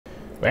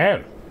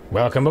Well,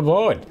 welcome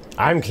aboard.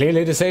 I'm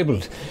clearly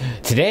disabled.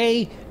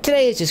 Today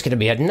is just going to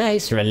be a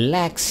nice,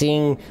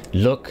 relaxing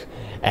look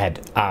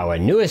at our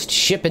newest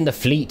ship in the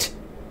fleet,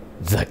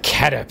 the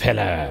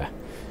Caterpillar.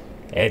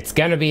 It's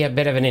going to be a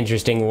bit of an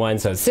interesting one,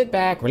 so sit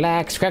back,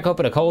 relax, crack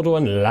open a cold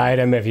one, light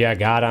 'em if you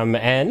got 'em,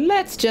 and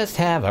let's just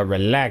have a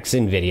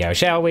relaxing video,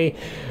 shall we?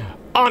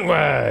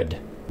 Onward!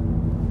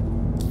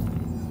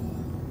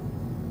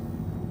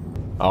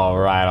 All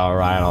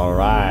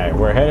right.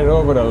 We're headed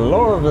over to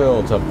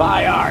Lorville to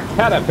buy our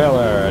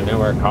Caterpillar, and then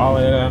we're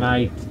calling it a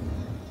night.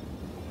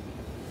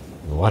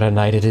 What a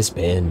night it has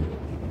been.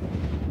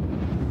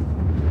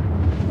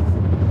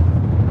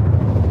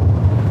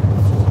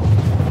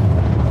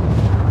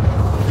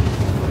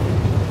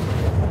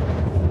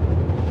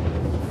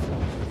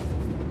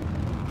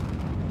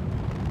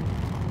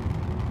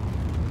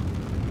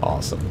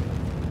 Awesome.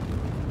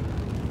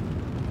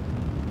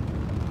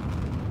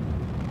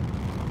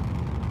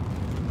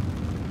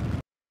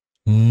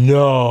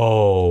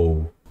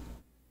 No!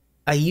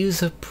 I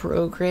use a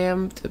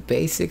program to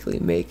basically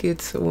make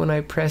it so when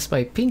I press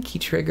my pinky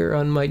trigger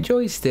on my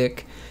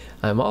joystick,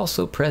 I'm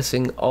also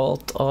pressing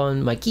Alt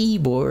on my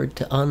keyboard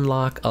to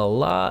unlock a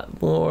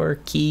lot more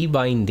key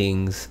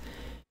bindings.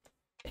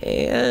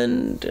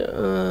 And,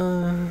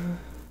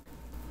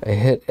 I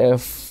hit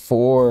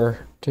F4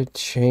 to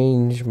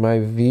change my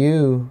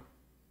view.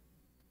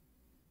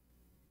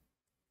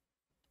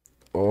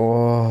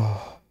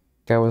 Oh.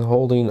 I was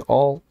holding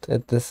Alt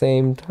at the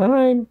same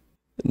time.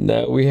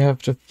 Now we have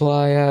to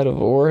fly out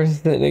of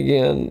Orson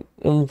again,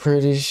 I'm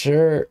pretty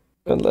sure.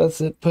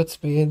 Unless it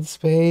puts me in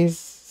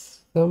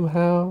space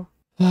somehow.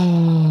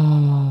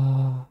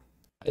 I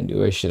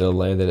knew I should have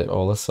landed at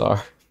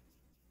Olisar.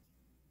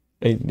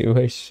 I knew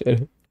I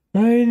should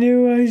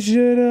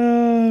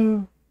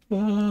have.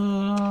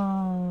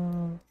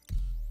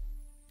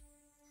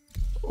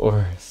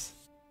 Ors.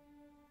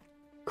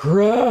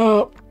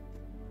 Crap!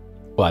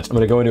 Watch, I'm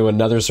gonna go into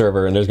another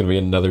server and there's gonna be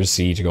another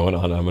siege going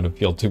on. I'm gonna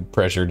feel too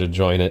pressured to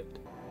join it.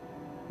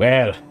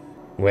 Well,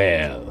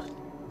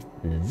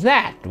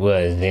 that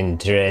was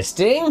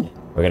interesting.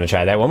 We're gonna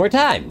try that one more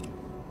time.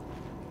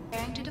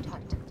 Preparing to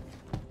depart.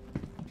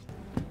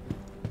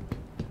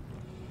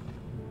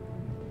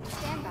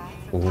 Stand by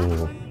for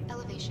platform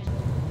elevation.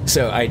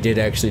 So I did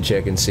actually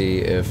check and see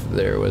if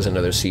there was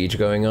another siege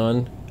going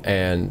on,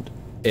 and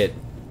it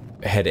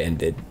had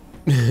ended.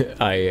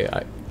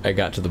 I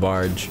got to the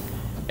barge,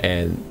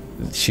 and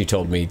she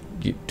told me,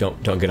 "You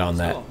don't get on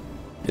that.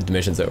 The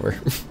mission's over."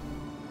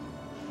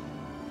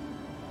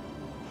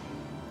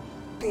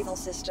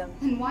 System.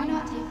 And why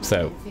not take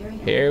So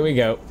here we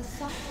go.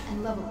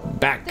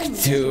 Back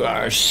to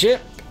our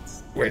ship.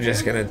 We're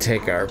just gonna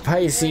take our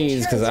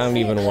Pisces because I don't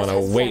even want to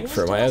wait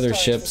for my other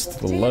ships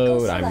to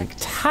load. I'm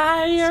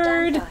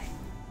tired.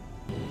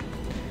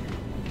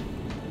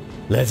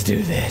 Let's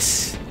do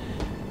this.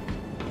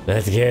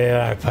 Let's get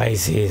our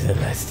Pisces and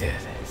let's do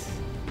this.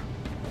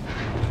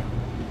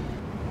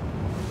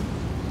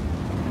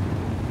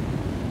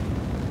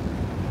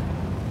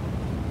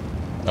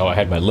 Oh, I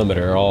had my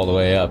limiter all the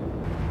way up.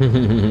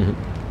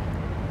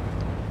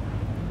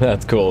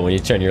 That's cool when you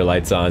turn your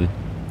lights on.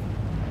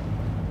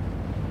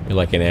 You're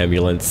like an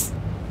ambulance,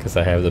 because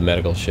I have the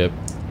medical ship.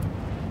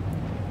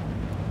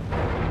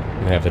 I'm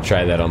gonna have to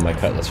try that on my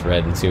Cutlass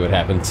Red and see what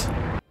happens.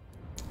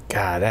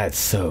 God, that's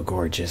so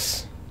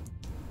gorgeous.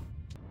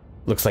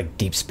 Looks like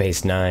Deep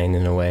Space Nine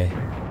in a way.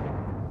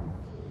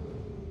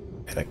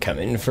 Gotta come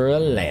in for a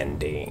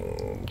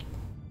landing.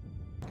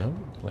 Oh,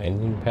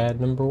 landing pad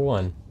number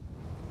 1.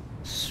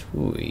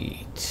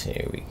 Sweet.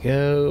 Here we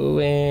go.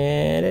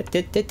 And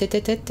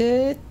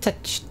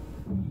touch.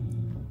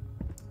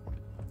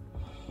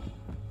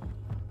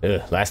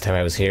 Ugh, last time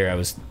I was here, I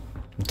was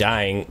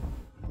dying.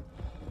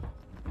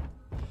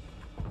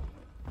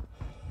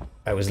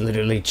 I was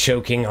literally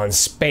choking on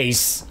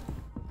space.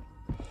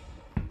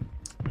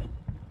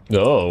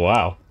 Oh,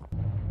 wow.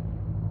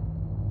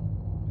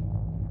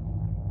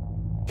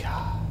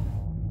 God.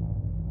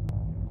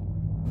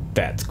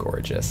 That's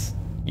gorgeous.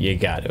 You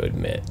gotta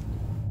admit.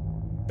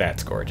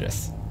 That's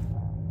gorgeous.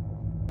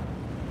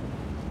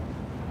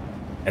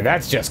 And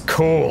that's just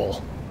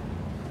cool.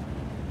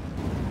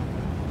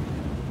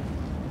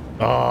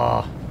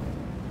 Oh,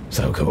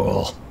 so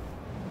cool.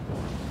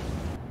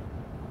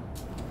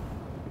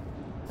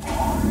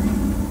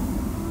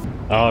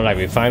 Alright,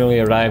 we finally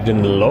arrived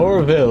in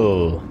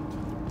Lorville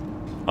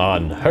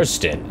on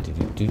Hurston.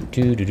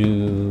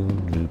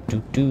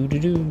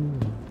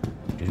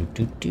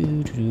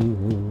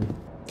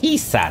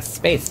 Tisa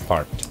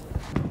Spaceport.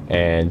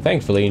 And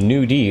thankfully,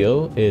 New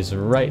Deal is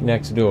right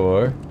next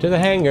door to the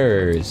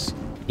hangars.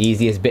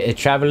 Easiest bit of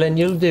traveling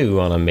you'll do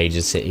on a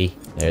major city.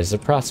 There's the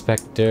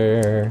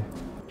Prospector.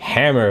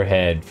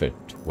 Hammerhead for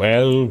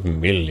 12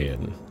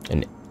 million.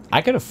 And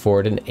I could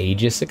afford an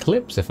Aegis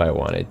Eclipse if I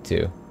wanted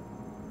to.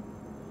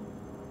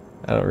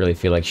 I don't really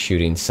feel like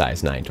shooting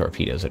size 9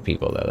 torpedoes at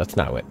people, though. That's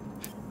not what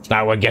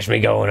gets me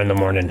going in the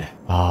morning.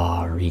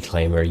 Ah,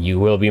 Reclaimer, you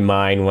will be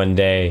mine one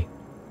day.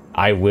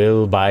 I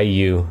will buy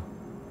you.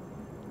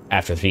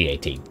 After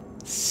 318.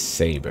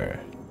 Saber.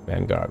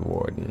 Vanguard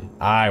Warden.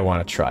 I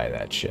want to try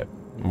that ship.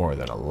 More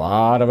than a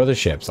lot of other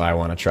ships, I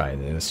want to try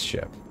this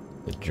ship.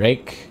 The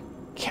Drake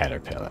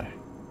Caterpillar.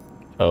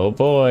 Oh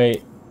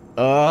boy.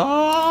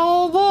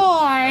 Oh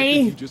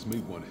boy! You just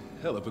made one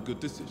hell of a good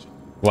decision.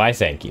 Why,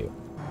 thank you.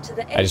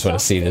 I just want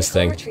to see this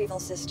thing.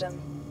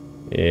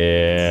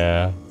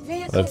 Yeah.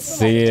 Let's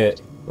see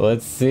it.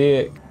 Let's see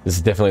it. This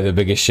is definitely the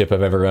biggest ship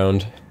I've ever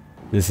owned.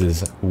 This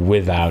is,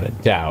 without a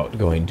doubt,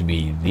 going to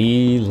be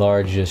the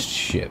largest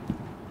ship.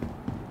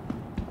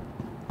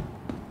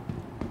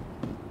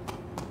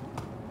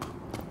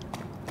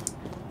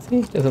 See,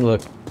 it doesn't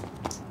look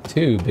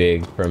too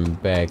big from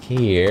back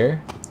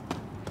here.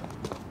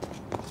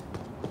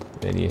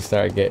 Then you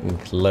start getting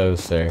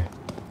closer.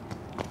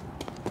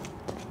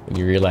 And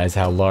you realize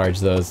how large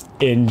those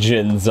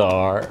engines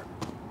are.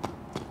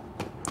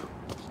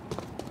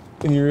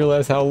 And you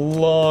realize how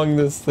long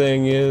this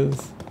thing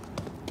is.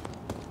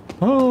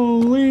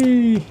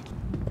 Holy!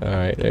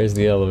 Alright, there's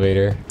the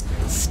elevator.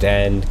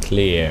 Stand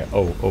clear.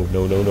 Oh, oh,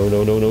 no, no, no,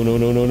 no, no, no, no,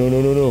 no, no, no,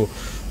 no, no, no.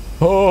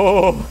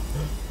 Oh!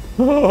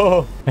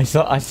 Oh! I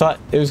thought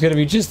it was gonna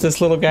be just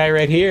this little guy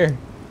right here.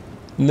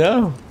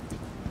 No.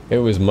 It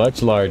was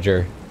much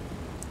larger.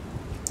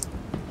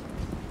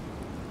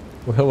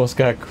 We almost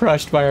got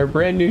crushed by our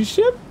brand new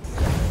ship.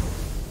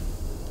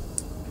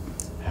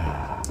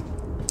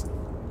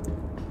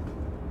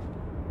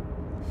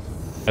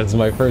 That's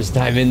my first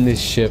time in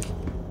this ship.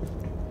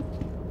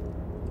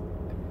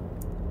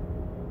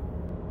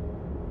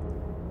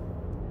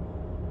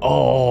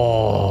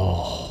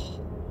 Oh.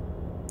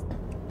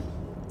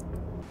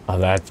 Oh,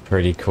 that's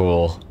pretty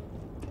cool.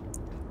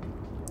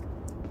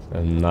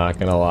 I'm not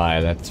gonna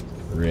lie, that's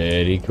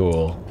pretty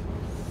cool.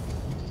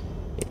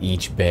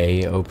 Each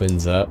bay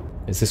opens up.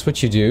 Is this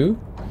what you do?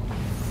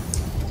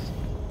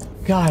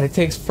 God, it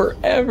takes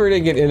forever to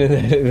get into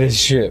this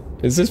ship.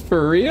 Is this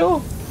for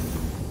real?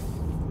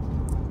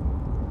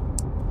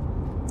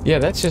 Yeah,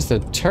 that's just a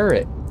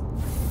turret.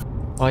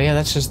 Oh yeah,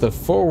 that's just the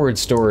forward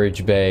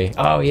storage bay.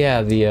 Oh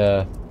yeah,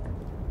 the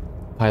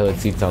pilot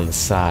seat's on the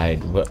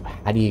side. What?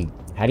 How do you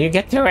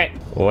get to it?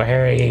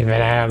 Where even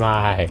am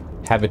I?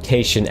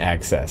 Habitation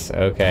access.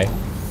 Okay,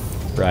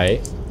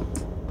 right.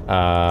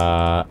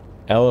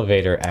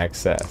 Elevator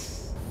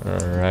access.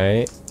 All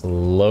right.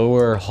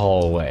 Lower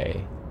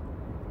hallway.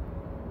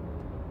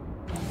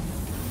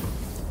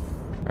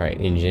 All right,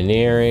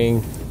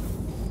 engineering.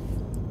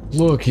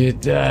 Look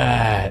at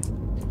that.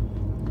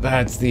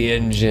 That's the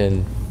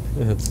engine.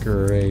 That's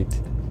great.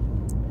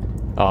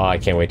 Oh, I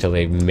can't wait till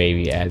they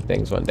maybe add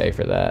things one day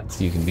for that.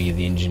 So you can be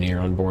the engineer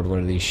on board one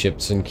of these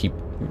ships and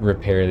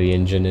repair the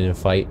engine in a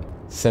fight.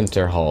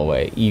 Center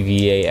hallway.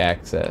 EVA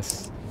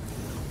access.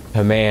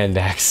 Command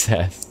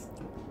access.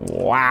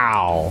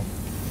 Wow.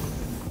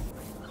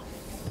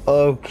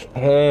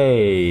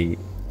 Okay.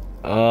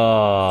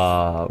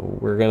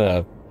 We're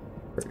gonna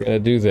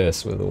do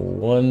this with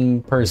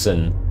one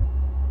person.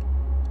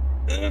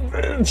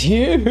 It's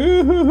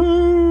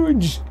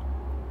huge!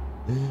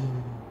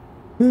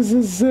 This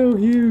is so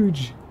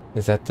huge.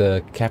 Is that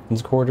the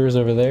captain's quarters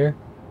over there?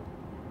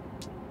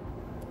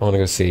 I wanna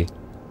go see.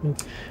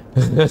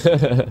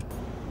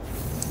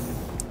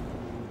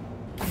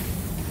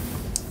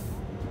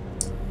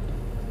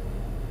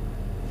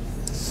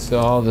 So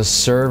all the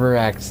server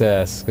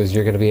access, because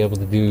you're gonna be able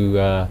to do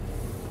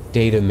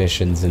data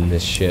missions in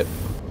this ship.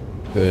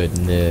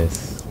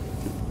 Goodness.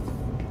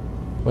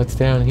 What's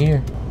down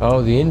here?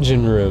 Oh, the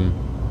engine room.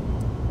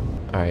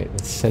 Alright,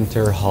 the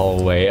center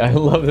hallway. I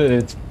love that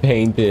it's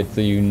painted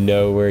so you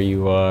know where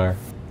you are.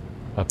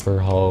 Upper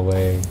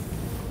hallway.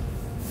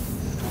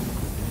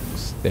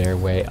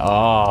 Stairway.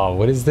 Oh,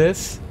 what is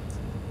this?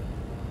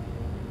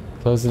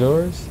 Close the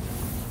doors?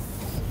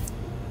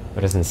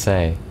 What doesn't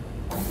say?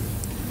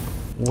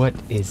 What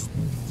is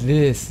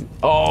this?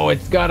 Oh,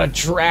 it's got a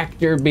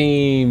tractor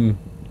beam.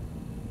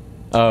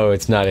 Oh,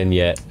 it's not in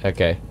yet.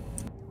 Okay.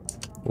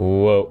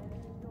 Whoa.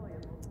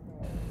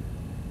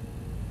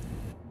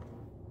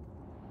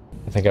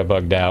 I think I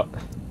bugged out.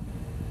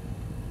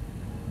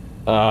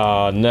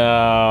 Oh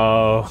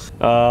no.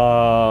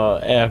 Oh,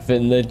 F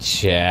in the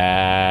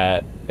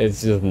chat.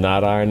 It's just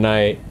not our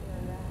night.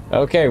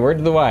 Okay, word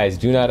to the wise.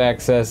 Do not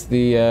access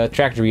the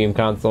tractor beam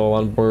console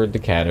on board the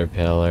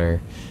Caterpillar.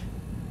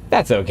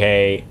 That's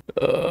okay.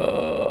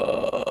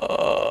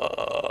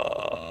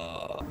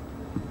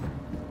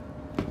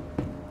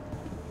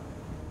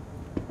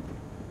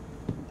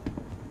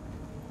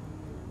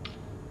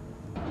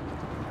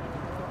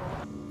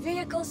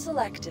 Vehicle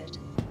selected.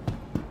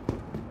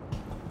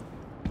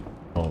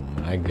 Oh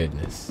my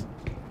goodness.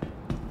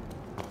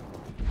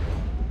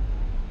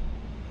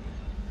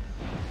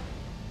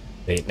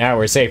 Wait, now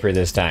we're safer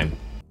this time.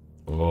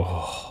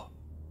 Oh,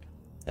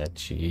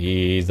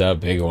 she's a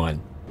big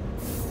one.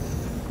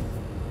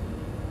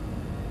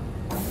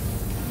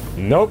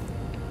 Nope.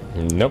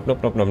 Nope, nope,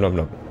 nope, nope, nope,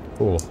 nope.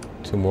 Cool.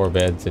 2 more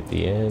beds at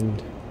the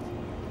end.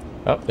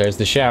 Oh, there's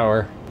the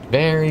shower.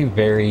 Very,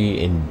 very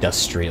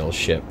industrial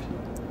ship.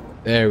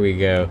 There we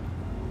go.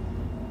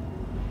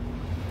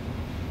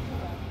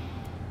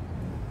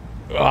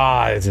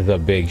 Ah, this is a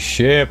big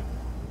ship.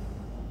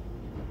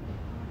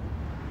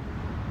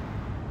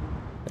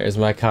 There's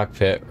my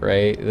cockpit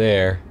right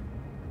there.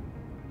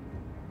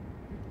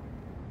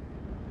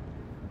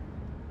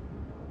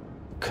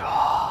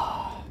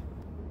 God,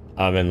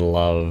 I'm in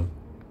love.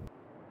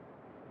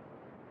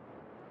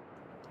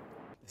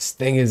 This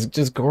thing is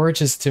just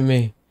gorgeous to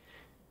me.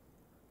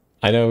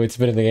 I know it's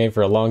been in the game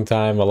for a long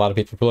time. A lot of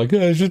people are like,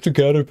 yeah, it's just a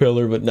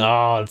caterpillar, but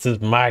no, this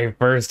is my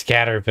first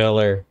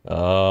caterpillar.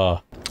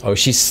 Oh,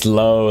 she's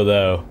slow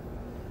though.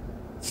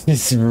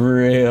 She's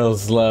real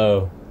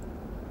slow.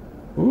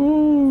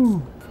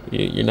 Ooh,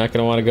 you're not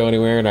gonna want to go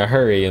anywhere in a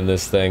hurry in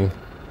this thing.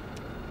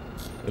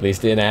 At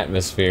least in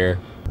atmosphere.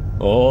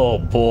 Oh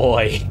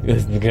boy,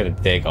 this is gonna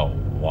take a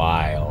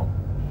while.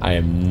 I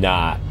am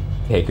not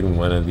taking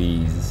one of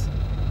these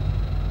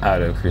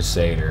out of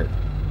Crusader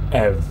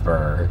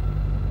ever.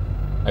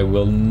 I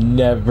will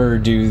never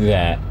do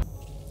that.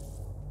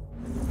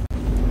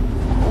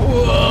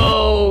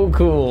 Whoa,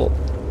 cool.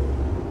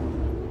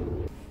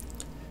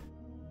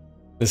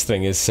 This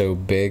thing is so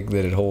big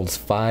that it holds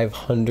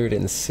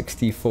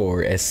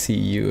 564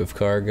 SCU of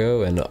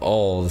cargo, and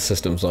all the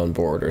systems on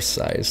board are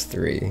size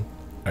 3.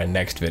 Our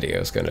next video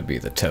is going to be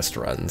the test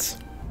runs.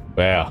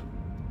 Well,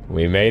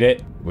 we made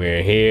it.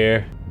 We're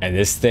here, and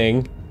this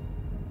thing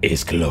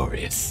is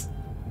glorious.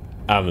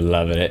 I'm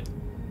loving it.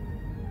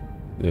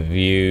 The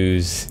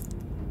views,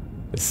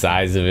 the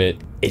size of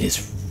it. It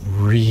is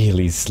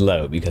really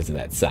slow because of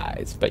that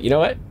size. But you know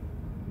what?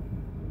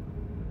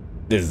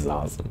 This is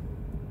awesome.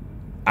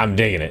 I'm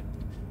digging it.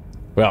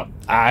 Well,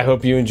 I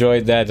hope you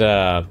enjoyed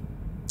that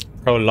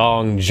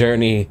prolonged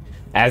journey.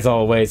 As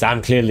always,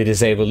 I'm clearly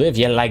disabled. If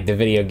you liked the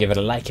video, give it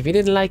a like. If you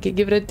didn't like it,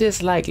 give it a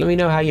dislike. Let me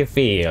know how you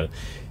feel.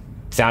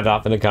 Sound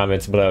off in the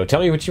comments below.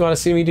 Tell me what you want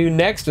to see me do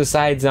next.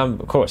 Besides,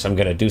 of course, I'm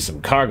going to do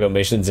some cargo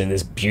missions in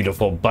this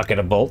beautiful bucket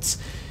of bolts.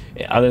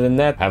 Other than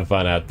that, have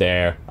fun out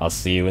there. I'll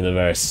see you in the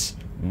verse.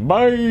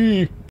 Bye!